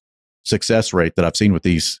fascinating success rate that I've seen with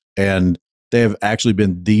these, and they have actually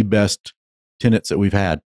been the best tenants that we've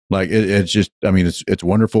had. Like it's just, I mean, it's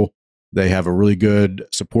wonderful. They have a really good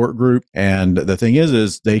support group, and the thing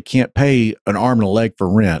is they can't pay an arm and a leg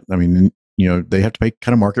for rent. I mean, they have to pay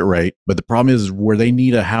kind of market rate, but the problem is where they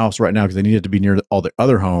need a house right now because they need it to be near all the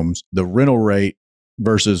other homes. The rental rate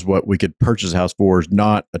versus what we could purchase a house for is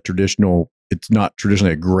not a traditional. It's not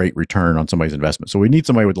traditionally a great return on somebody's investment. So we need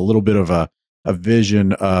somebody with a little bit of a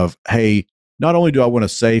vision of, hey, not only do I want a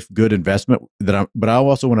safe, good investment but I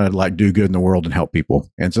also want to like do good in the world and help people.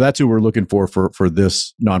 And so that's who we're looking for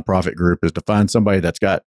this nonprofit group, is to find somebody that's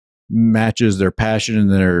got matches their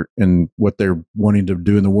passion and what they're wanting to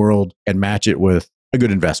do in the world, and match it with a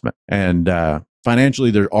good investment. And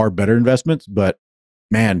financially, there are better investments, but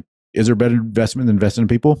man, is there a better investment than investing in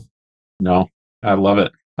people? No, I love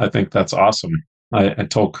it. I think that's awesome. I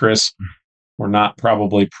told Chris we're not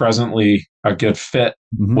probably presently a good fit,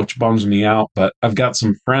 which bums me out. But I've got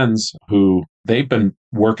some friends who they've been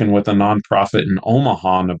working with a nonprofit in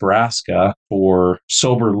Omaha, Nebraska for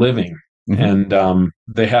sober living. And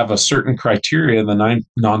they have a certain criteria the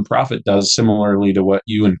nonprofit does, similarly to what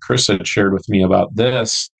you and Chris had shared with me about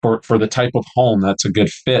this, for the type of home that's a good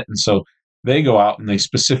fit. And so they go out and they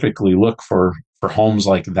specifically look for homes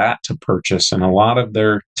like that to purchase. And a lot of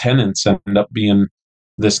their tenants end up being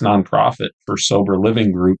this nonprofit for sober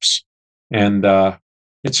living groups. And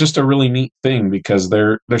it's just a really neat thing because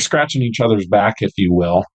they're scratching each other's back, if you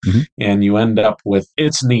will. And you end up with,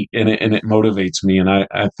 it's neat, and it motivates me. And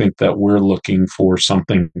I think that we're looking for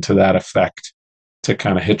something to that effect to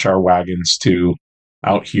kind of hitch our wagons to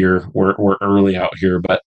out here. We're early out here,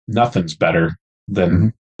 but nothing's better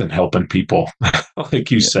than helping people, like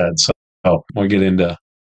you said. So we'll get into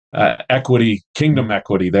equity, kingdom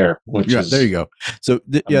equity there, which is there you go. So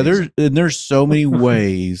there's so many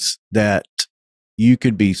ways that you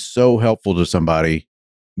could be so helpful to somebody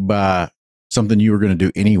by something you were going to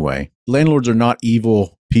do anyway. Landlords are not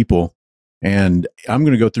evil people, and I'm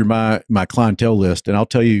going to go through my clientele list, and I'll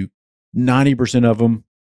tell you 90% of them,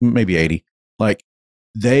 maybe 80, like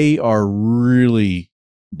they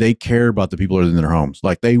care about the people that are in their homes.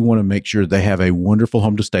 Like they want to make sure they have a wonderful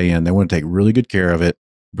home to stay in. They want to take really good care of it,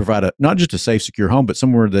 provide not just a safe, secure home, but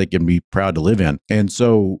somewhere they can be proud to live in. And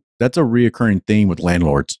so that's a reoccurring theme with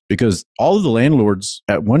landlords, because all of the landlords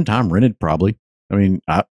at one time rented probably. I mean,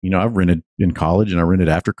 I've rented in college and I rented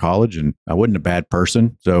after college, and I wasn't a bad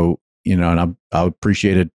person. So, and I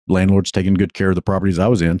appreciated landlords taking good care of the properties I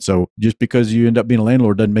was in. So just because you end up being a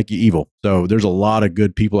landlord doesn't make you evil. So there's a lot of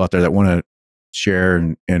good people out there that want to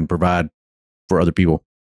share and provide for other people.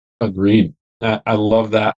 Agreed. I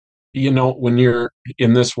love that. When you're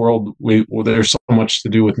in this world, there's so much to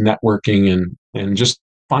do with networking and just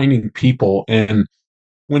finding people. And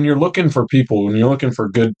when you're looking for people, when you're looking for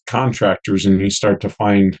good contractors, and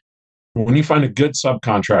when you find a good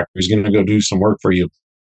subcontractor who's going to go do some work for you,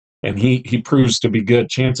 and he proves to be good,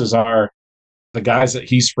 chances are the guys that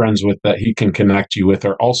he's friends with that he can connect you with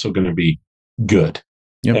are also going to be good.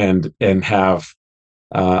 Yep. And have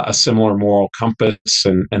a similar moral compass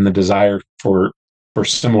and the desire for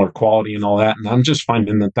similar quality and all that. And I'm just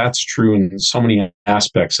finding that that's true in so many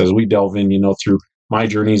aspects. As we delve in, through my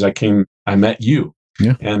journeys, I met you.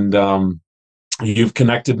 Yeah. And you've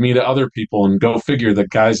connected me to other people, and go figure, the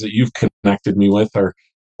guys that you've connected me with are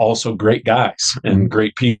also great guys and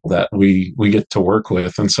great people that we get to work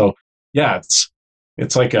with. And so, yeah,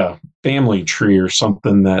 it's like a family tree or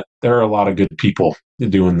something, that there are a lot of good people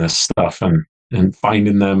doing this stuff, and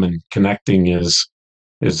finding them and connecting is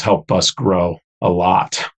helped us grow a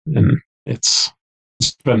lot. And it's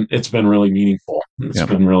been really meaningful. It's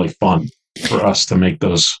been really fun for us to make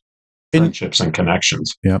those friendships and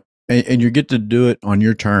connections. Yeah. And you get to do it on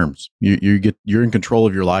your terms. You're in control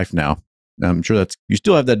of your life now. I'm sure you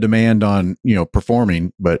still have that demand on,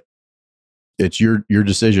 performing, but it's your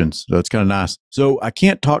decisions. So it's kind of nice. So I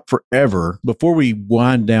can't talk forever. Before we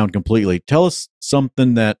wind down completely, tell us some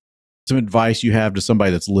advice you have to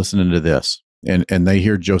somebody that's listening to this, and they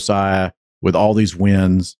hear Josiah with all these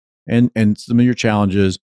wins and some of your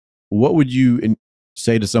challenges. What would you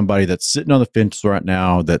say to somebody that's sitting on the fence right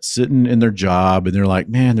now, that's sitting in their job, and they're like,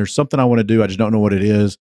 man, there's something I want to do. I just don't know what it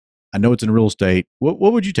is. I know it's in real estate. What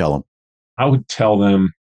would you tell them? I would tell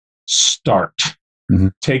them, start.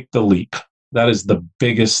 Take the leap. That is the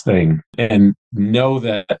biggest thing. And know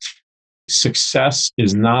that success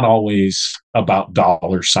is not always about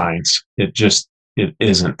dollar signs. it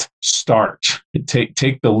isn't. Start.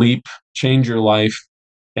 Take the leap, change your life,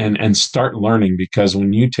 and start learning, because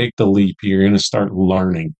when you take the leap, you're going to start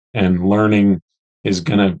learning, and learning is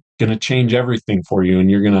going to change everything for you.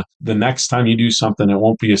 And you're going to, the next time you do something, it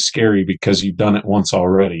won't be as scary because you've done it once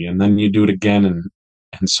already, and then you do it again,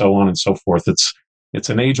 and so on and so forth. It's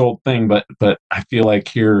an age old thing, but I feel like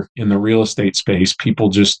here in the real estate space, people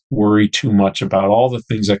just worry too much about all the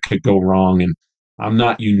things that could go wrong. And I'm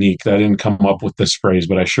not unique. I didn't come up with this phrase,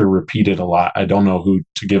 but I sure repeat it a lot. I don't know who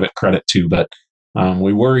to give it credit to, but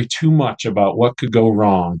we worry too much about what could go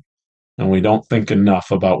wrong, and we don't think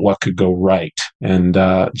enough about what could go right. And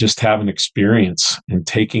just having experience and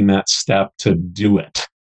taking that step to do it,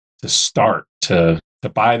 to start, to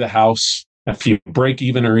buy the house. If you break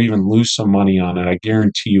even or even lose some money on it, I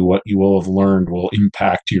guarantee you what you will have learned will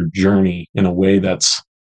impact your journey in a way that's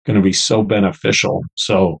going to be so beneficial.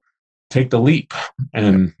 So take the leap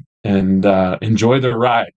and enjoy the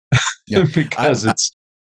ride. Yeah. Because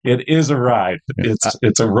it is a ride.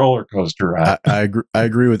 It's a roller coaster ride. I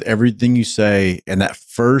agree with everything you say. And that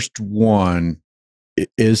first one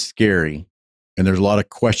is scary. And there's a lot of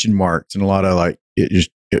question marks and a lot of like,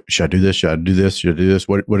 should I do this? Should I do this? Should I do this?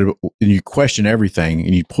 And you question everything,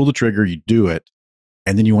 and you pull the trigger, you do it,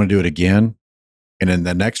 and then you want to do it again. And then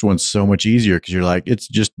the next one's so much easier because you're like, it's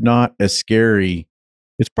just not as scary.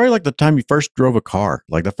 It's probably like the time you first drove a car.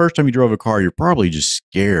 Like the first time you drove a car, you're probably just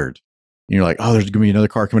scared. And you're like, oh, there's going to be another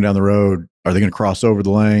car coming down the road. Are they going to cross over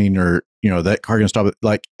the lane? Or, that car going to stop?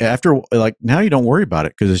 Like after, like now you don't worry about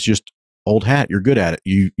it because it's just old hat. You're good at it.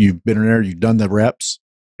 You've been in there. You've done the reps.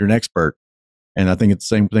 You're an expert. And I think it's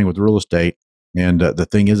the same thing with real estate. And the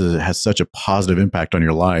thing is it has such a positive impact on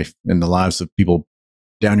your life and the lives of people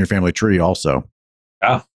down your family tree also.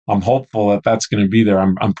 Yeah, I'm hopeful that that's going to be there.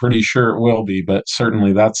 I'm pretty sure it will be, but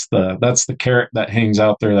certainly that's the carrot that hangs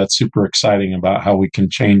out there. That's super exciting about how we can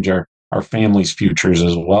change our family's futures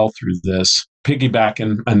as well through this.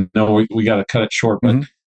 Piggybacking, I know we got to cut it short, but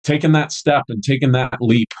taking that step and taking that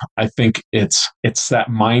leap, I think it's that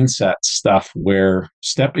mindset stuff where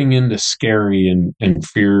stepping into scary and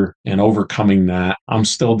fear and overcoming that. I'm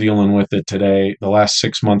still dealing with it today. The last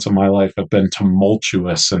 6 months of my life have been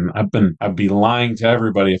tumultuous, and I'd be lying to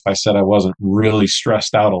everybody if I said I wasn't really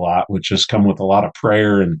stressed out a lot, which has come with a lot of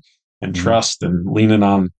prayer and trust and leaning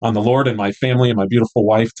on the Lord and my family and my beautiful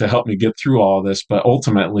wife to help me get through all of this. But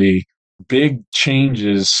ultimately, big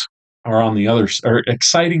changes are on the other, or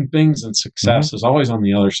exciting things and success is always on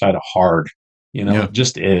the other side of hard. It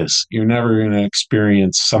just is. You're never going to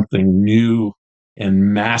experience something new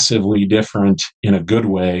and massively different in a good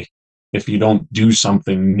way if you don't do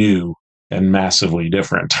something new and massively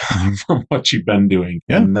different from what you've been doing.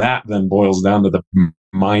 Yeah. And that then boils down to the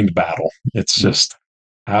mind battle. It's just,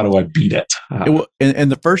 how do I beat it?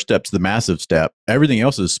 And the first step's the massive step. Everything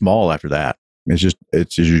else is small after that. It's just you're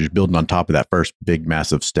just building on top of that first big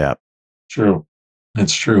massive step. True.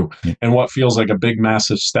 It's true. Yeah. And what feels like a big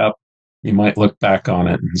massive step, you might look back on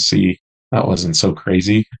it and see that wasn't so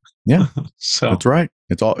crazy. Yeah. So that's right.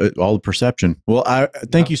 It's all the perception. Well, I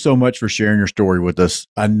thank you so much for sharing your story with us.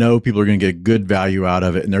 I know people are going to get good value out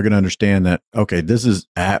of it, and they're going to understand that, okay, this is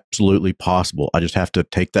absolutely possible. I just have to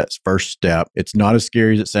take that first step. It's not as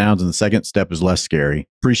scary as it sounds, and the second step is less scary.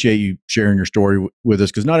 Appreciate you sharing your story with us,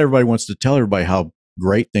 because not everybody wants to tell everybody how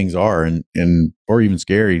great things are and or even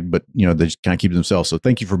scary, but they just kind of keep themselves. So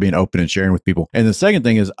thank you for being open and sharing with people. And the second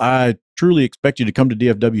thing is, I truly expect you to come to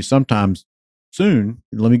DFW sometimes soon.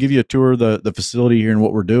 Let me give you a tour of the facility here and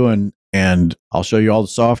what we're doing, and I'll show you all the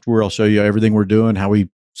software. I'll show you everything we're doing, how we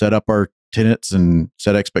set up our tenants and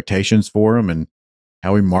set expectations for them, and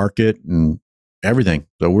how we market and everything.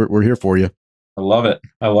 So we're here for you. I love it.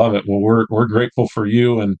 Well, we're grateful for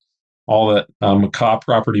you and all that Macaw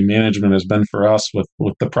Property Management has been for us with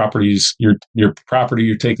the properties, your property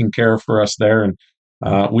you're taking care of for us there. And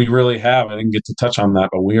we really have. I didn't get to touch on that,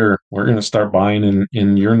 but we're going to start buying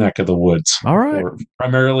in your neck of the woods. All right.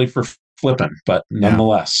 Primarily for flipping, but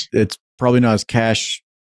nonetheless. Yeah. It's probably not as cash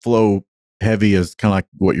flow heavy as kind of like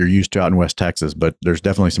what you're used to out in West Texas, but there's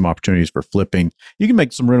definitely some opportunities for flipping. You can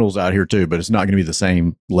make some rentals out here too, but it's not going to be the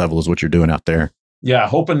same level as what you're doing out there. Yeah,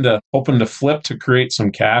 hoping to flip to create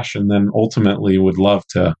some cash, and then ultimately would love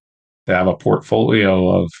to have a portfolio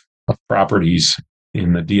of properties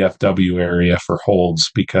in the DFW area for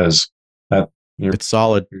holds, because it's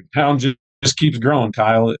solid. Your town just keeps growing,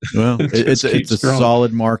 Kyle. Well, it's a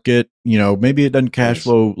solid market. Maybe it doesn't cash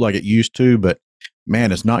flow like it used to, but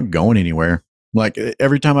man, it's not going anywhere. Like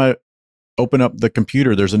every time I open up the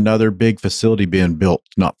computer, there's another big facility being built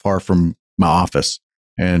not far from my office,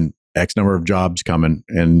 and X number of jobs coming.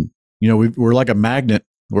 And we're like a magnet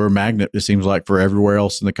We're a magnet, it seems like, for everywhere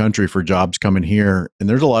else in the country for jobs coming here. And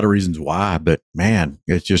there's a lot of reasons why, but man,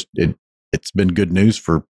 it's been good news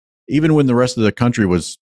for, even when the rest of the country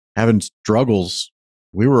was having struggles,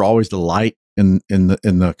 we were always the light in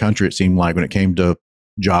the country, it seemed like, when it came to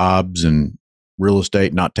jobs and real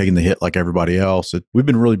estate, not taking the hit like everybody else. We've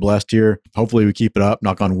been really blessed here. Hopefully we keep it up,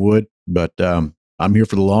 knock on wood, but I'm here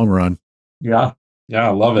for the long run. Yeah. Yeah.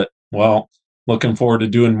 I love it. Well, looking forward to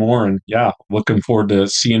doing more, and looking forward to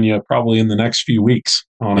seeing you probably in the next few weeks,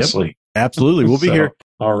 honestly. Yep, absolutely. We'll be here.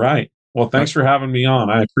 All right. Well, thanks for having me on.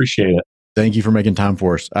 I appreciate it. Thank you for making time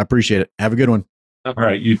for us. I appreciate it. Have a good one. All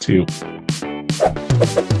right. You too.